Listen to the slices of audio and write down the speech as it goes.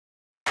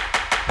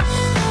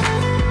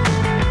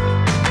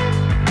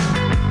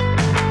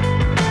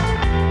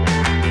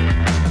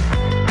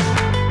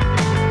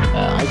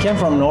came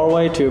from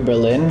Norway to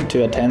Berlin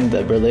to attend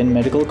the Berlin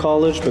Medical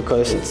College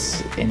because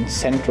it's in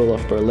central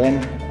of Berlin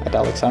at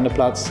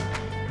Alexanderplatz,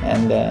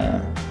 and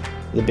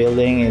the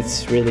building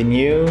is really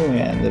new,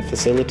 and the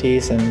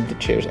facilities and the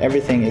chairs,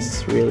 everything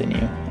is really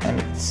new,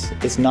 and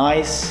it's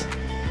nice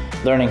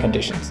learning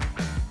conditions.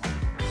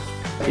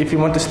 If you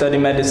want to study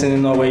medicine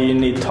in Norway, you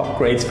need top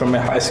grades from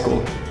your high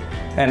school,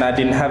 and I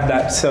didn't have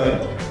that, so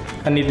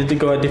I needed to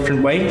go a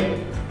different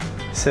way.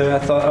 So I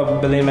thought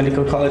of Berlin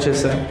Medical College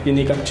as a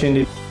unique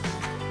opportunity.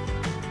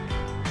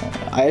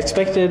 I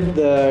expected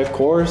the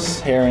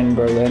course here in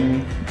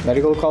Berlin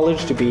Medical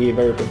College to be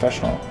very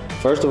professional.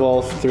 First of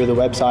all, through the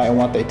website and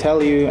what they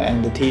tell you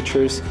and the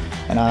teachers,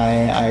 and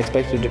I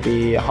expected it to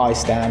be a high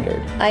standard.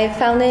 I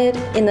found it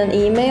in an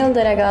email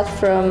that I got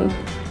from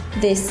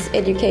this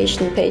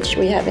education page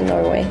we have in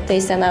Norway. They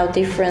send out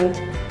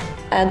different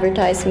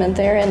advertisement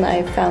there, and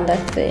I found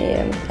that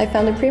I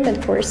found a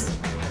pre-med course.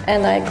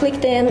 And I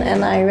clicked in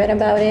and I read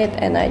about it,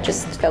 and I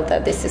just felt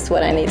that this is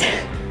what I need.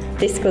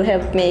 This could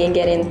help me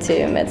get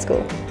into med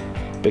school.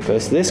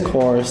 Because this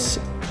course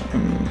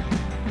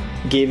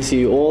gives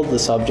you all the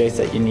subjects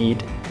that you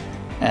need,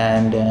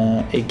 and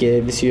it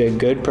gives you a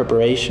good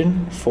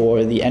preparation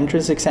for the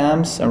entrance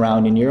exams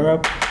around in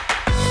Europe.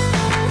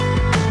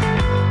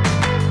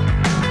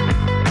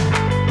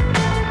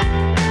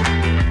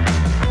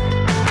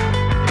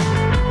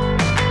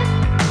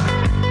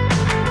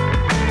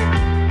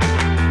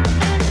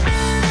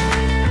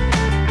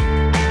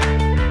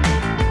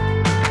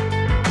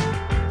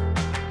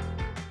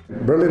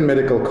 Berlin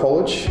Medical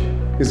College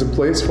is a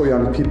place for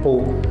young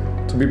people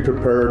to be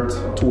prepared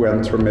to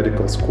enter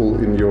medical school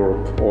in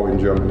Europe or in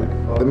Germany.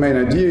 The main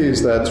idea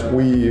is that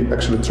we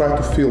actually try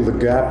to fill the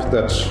gap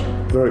that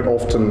very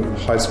often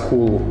high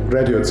school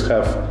graduates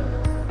have,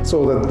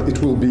 so that it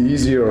will be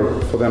easier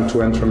for them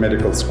to enter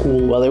medical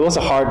school. Well, it was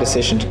a hard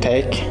decision to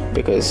take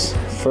because,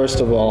 first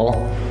of all,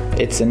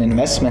 it's an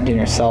investment in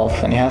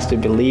yourself, and you have to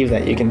believe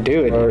that you can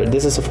do it, or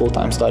this is a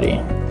full-time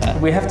study.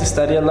 We have to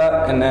study a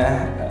lot and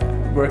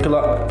work a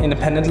lot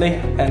independently,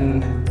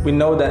 and we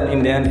know that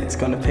in the end it's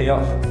going to pay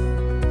off.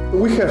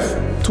 We have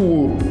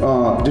two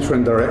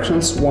different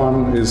directions.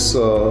 One is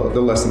the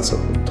lessons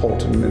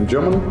taught in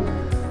German,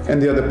 and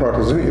the other part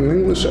is in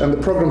English, and the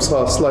programs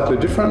are slightly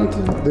different.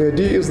 The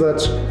idea is that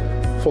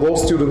for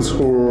those students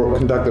who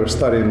conduct their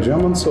study in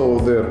German, so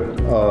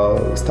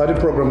the study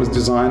program is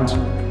designed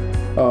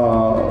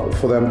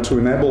for them to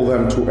enable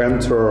them to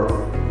enter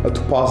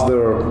to pass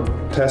their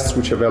tests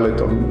which are valid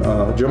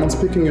on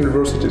German-speaking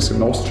universities in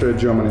Austria,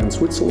 Germany and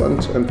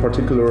Switzerland, and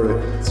particularly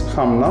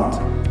Hamnat,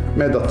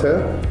 Dette,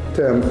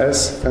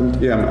 TMS and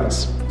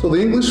EMS. So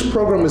the English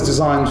program is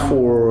designed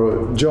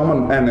for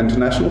German and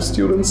international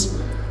students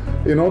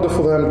in order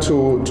for them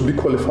to be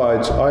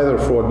qualified either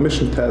for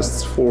admission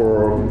tests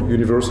for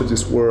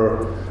universities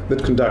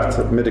that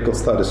conduct medical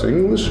studies in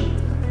English,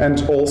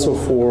 and also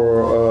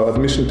for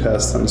admission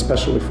tests, and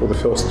especially for the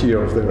first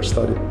year of their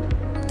study.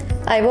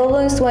 I've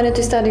always wanted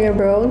to study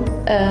abroad.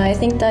 I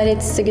think that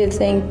it's a good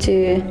thing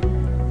to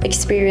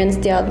experience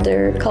the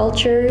other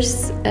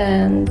cultures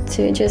and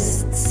to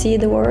just see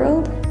the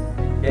world.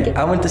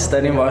 Yeah, I went to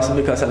study in Warsaw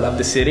because I love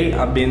the city.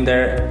 I've been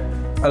there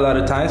a lot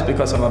of times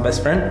because of my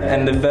best friend,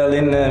 and the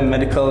Berlin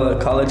Medical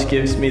College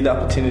gives me the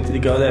opportunity to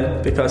go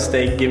there because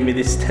they give me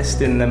this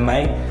test in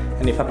May,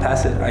 and if I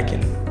pass it, I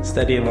can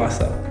study in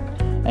Warsaw.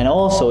 And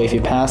also, if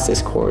you pass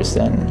this course,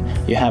 then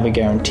you have a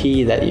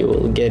guarantee that you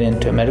will get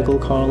into a medical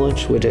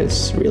college, which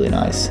is really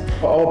nice.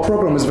 Our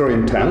program is very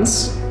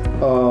intense.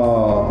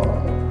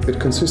 It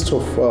consists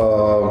of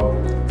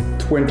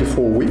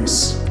 24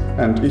 weeks,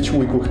 and each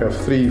week we have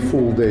 3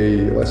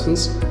 full-day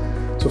lessons.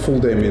 So full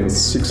day means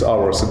 6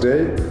 hours a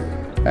day.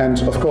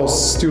 And of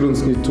course,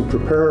 students need to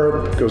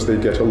prepare because they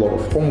get a lot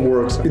of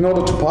homework. In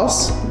order to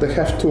pass, they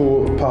have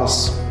to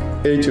pass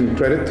 18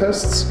 credit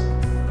tests,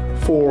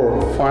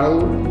 4 final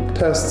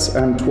tests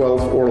and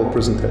 12 oral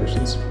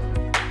presentations.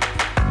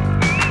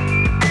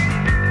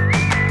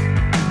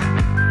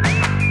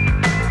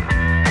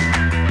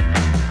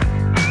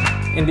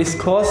 In this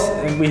course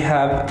we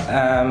have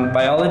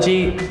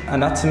biology,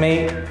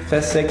 anatomy,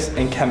 physics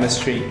and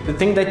chemistry. The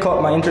thing that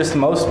caught my interest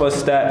most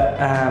was that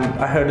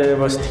I heard that there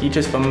was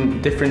teachers from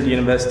different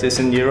universities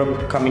in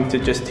Europe coming to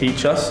just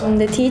teach us.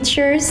 The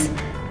teachers,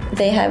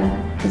 they have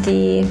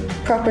the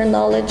proper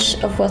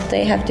knowledge of what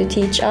they have to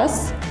teach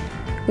us,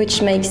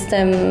 which makes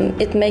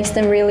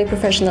them really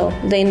professional.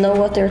 They know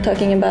what they're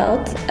talking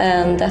about,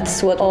 and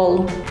that's what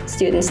all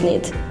students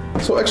need.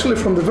 So actually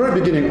from the very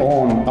beginning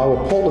on, our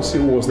policy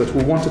was that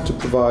we wanted to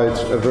provide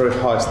a very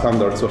high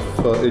standards of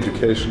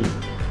education.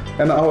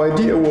 And our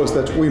idea was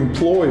that we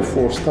employ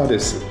for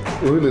studies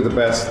really the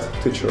best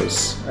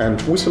teachers.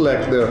 And we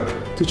select the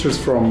teachers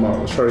from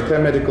Charité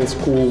Medical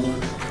School,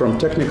 from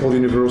Technical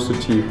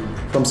University,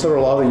 from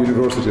several other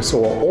universities.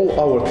 So all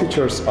our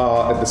teachers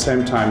are at the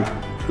same time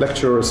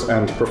lecturers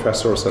and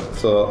professors at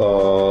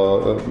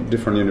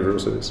different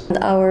universities.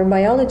 Our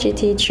biology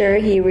teacher,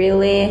 he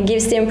really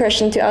gives the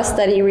impression to us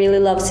that he really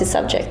loves his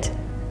subject.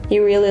 He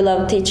really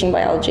loved teaching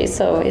biology,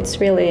 so it's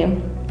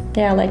really,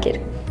 yeah, I like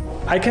it.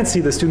 I can see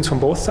the students from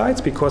both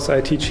sides because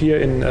I teach here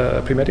in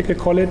pre-medical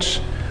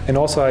college and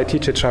also I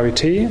teach at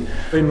Charité.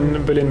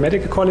 In Berlin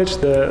Medical College,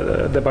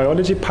 the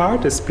biology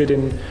part is split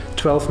in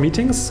 12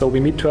 meetings, so we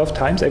meet 12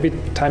 times. Every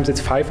time it's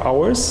 5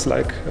 hours,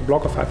 like a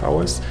block of 5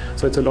 hours,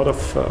 so it's a lot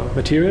of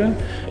material.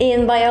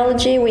 In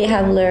biology, we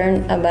have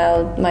learned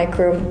about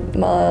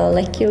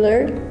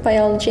micromolecular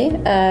biology,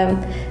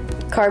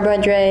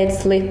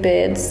 carbohydrates,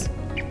 lipids,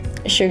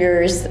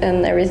 sugars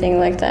and everything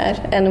like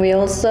that. And we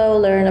also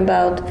learn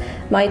about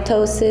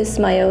mitosis,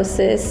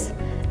 meiosis,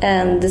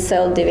 and the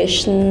cell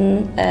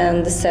division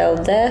and the cell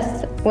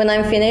death. When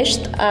I'm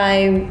finished,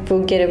 I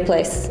will get a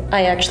place.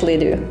 I actually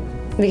do.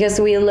 Because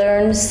we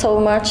learn so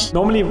much.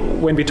 Normally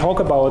when we talk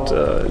about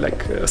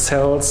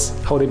cells,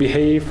 how they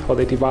behave, how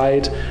they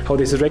divide, how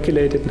this is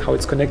regulated and how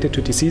it's connected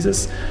to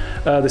diseases,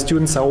 the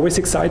students are always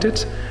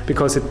excited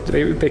because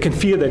they can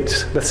feel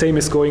that the same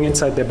is going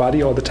inside their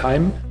body all the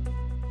time.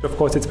 Of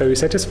course, it's very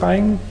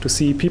satisfying to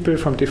see people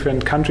from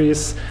different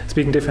countries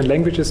speaking different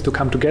languages to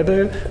come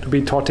together, to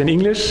be taught in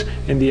English,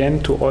 in the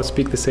end to all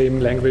speak the same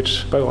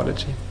language,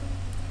 biology.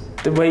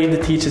 The way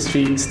the teachers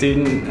treat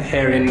students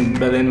here in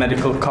Berlin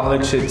Medical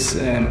College,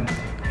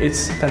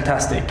 it's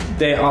fantastic.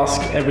 They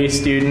ask every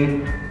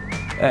student,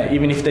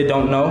 even if they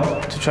don't know,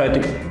 to try to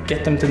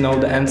get them to know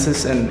the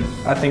answers, and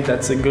I think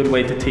that's a good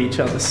way to teach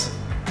others.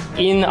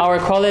 In our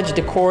college,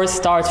 the course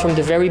starts from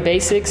the very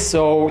basics,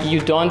 so you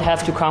don't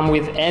have to come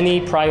with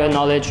any prior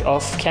knowledge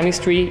of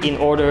chemistry in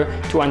order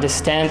to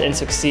understand and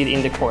succeed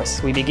in the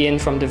course. We begin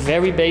from the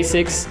very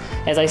basics,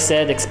 as I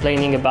said,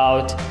 explaining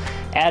about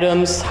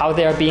atoms, how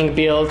they are being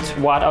built,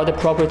 what are the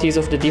properties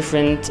of the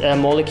different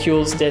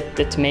molecules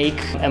that make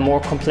a more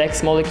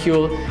complex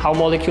molecule, how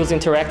molecules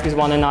interact with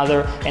one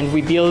another, and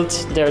we build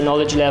their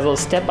knowledge level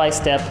step by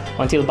step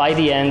until by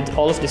the end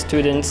all of the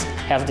students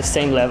have the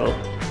same level.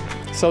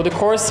 So the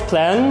course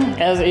plan,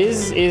 as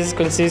is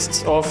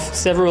consists of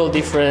several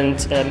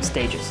different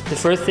stages. The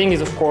first thing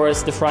is, of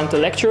course, the frontal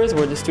lectures,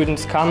 where the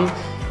students come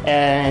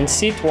and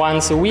sit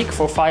once a week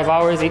for 5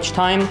 hours each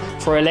time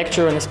for a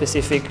lecture on a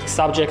specific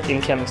subject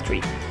in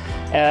chemistry.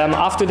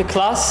 After the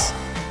class,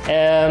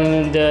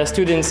 the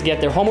students get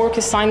their homework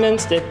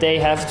assignments that they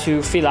have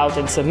to fill out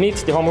and submit.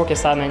 The homework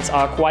assignments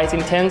are quite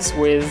intense,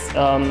 with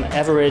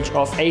average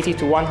of 80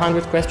 to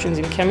 100 questions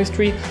in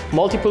chemistry,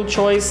 multiple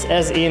choice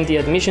as in the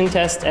admission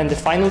test and the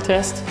final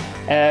test,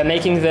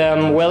 making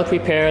them well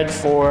prepared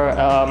for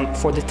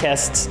the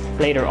tests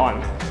later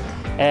on.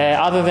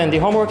 Other than the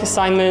homework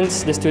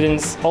assignments, the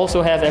students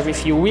also have every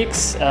few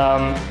weeks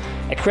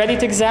a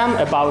credit exam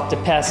about the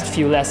past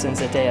few lessons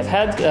that they have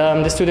had.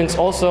 The students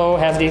also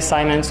have the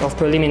assignments of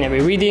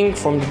preliminary reading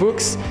from the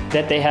books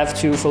that they have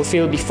to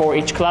fulfill before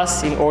each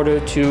class in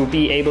order to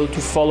be able to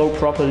follow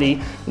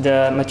properly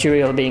the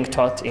material being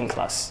taught in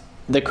class.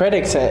 The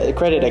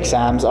credit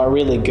exams are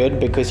really good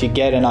because you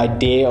get an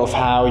idea of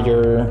how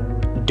you're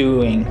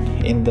doing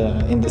in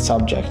the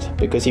subject.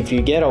 Because if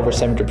you get over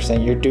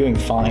 70%, you're doing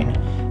fine.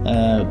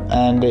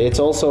 And it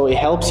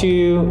helps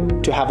you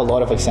to have a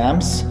lot of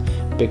exams,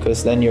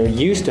 because then you're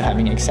used to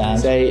having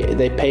exams.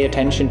 They pay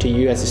attention to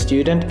you as a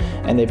student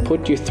and they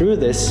put you through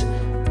this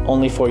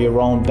only for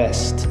your own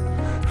best.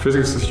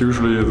 Physics is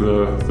usually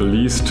the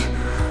least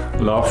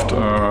loved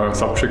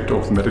subject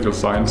of medical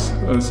science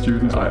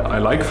students. I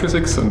like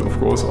physics, and of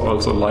course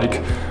also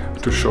like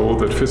to show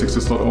that physics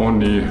is not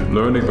only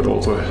learning but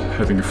also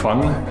having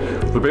fun.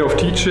 The way of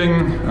teaching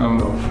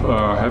and of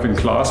having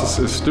classes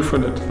is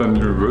different than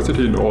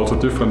university and also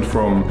different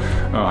from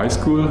high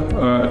school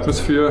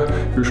atmosphere.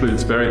 Usually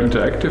it's very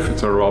interactive.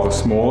 It's a rather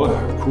small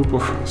group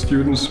of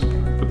students,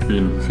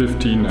 between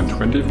 15 and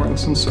 20 for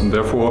instance, and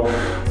therefore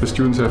the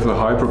students have the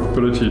high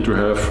probability to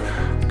have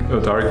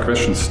direct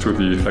questions to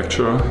the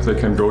lecturer. They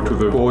can go to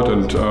the board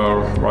and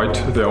write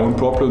their own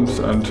problems,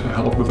 and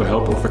with the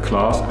help of the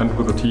class and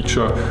with the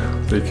teacher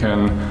they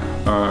can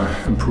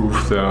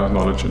improve their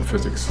knowledge in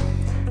physics.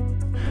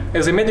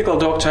 As a medical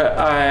doctor,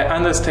 I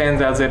understand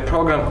that the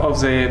program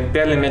of the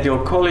Berlin Medical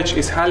College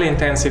is highly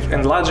intensive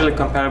and largely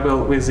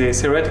comparable with the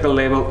theoretical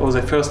level of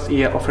the first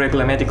year of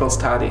regular medical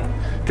study.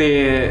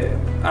 The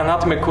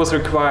anatomy course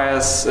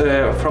requires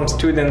from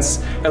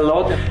students a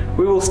lot.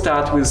 We will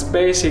start with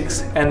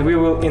basics and we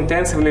will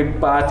intensively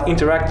but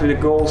interactively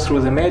go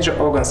through the major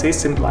organ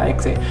systems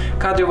like the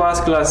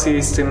cardiovascular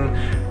system,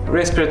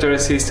 respiratory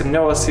system,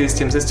 nervous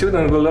system. The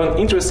student will learn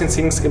interesting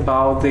things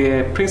about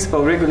the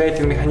principal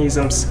regulating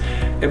mechanisms,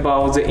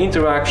 about the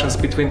interactions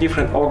between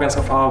different organs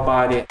of our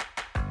body.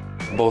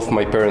 Both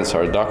my parents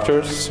are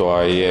doctors, so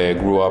I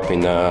grew up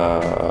in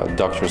a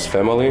doctor's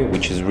family,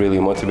 which has really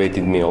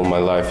motivated me all my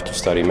life to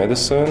study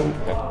medicine.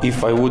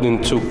 If I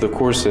wouldn't took the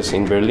courses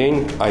in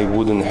Berlin, I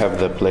wouldn't have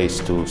the place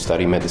to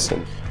study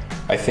medicine.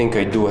 I think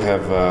I do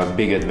have a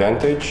big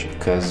advantage,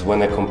 because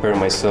when I compare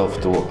myself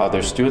to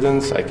other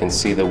students, I can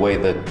see the way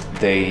that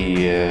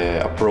they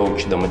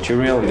approach the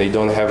material. They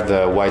don't have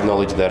the wide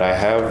knowledge that I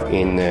have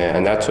in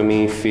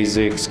anatomy,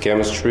 physics,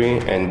 chemistry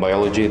and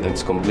biology.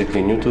 That's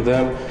completely new to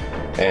them.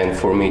 And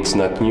for me it's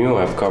not new.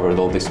 I've covered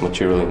all this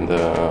material in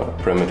the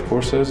pre-med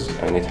courses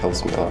and it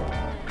helps me a lot.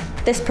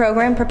 This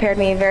program prepared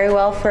me very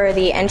well for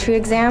the entry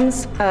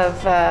exams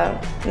of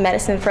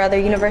medicine for other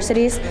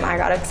universities. I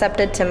got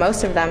accepted to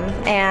most of them,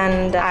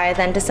 and I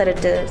then decided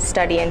to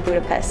study in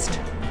Budapest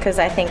because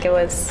I think it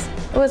was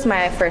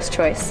my first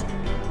choice.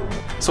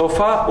 So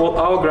far, all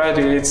our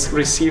graduates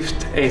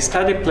received a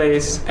study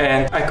place,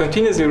 and I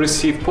continuously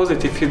receive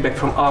positive feedback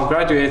from our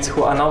graduates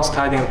who are now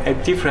studying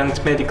at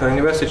different medical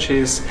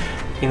universities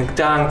in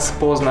Gdańsk,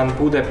 Poznan,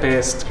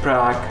 Budapest,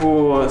 Prague,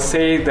 who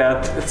say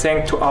that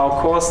thanks to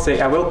our course they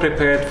are well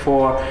prepared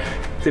for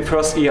the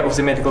first year of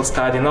the medical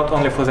study, not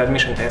only for the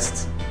admission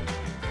tests.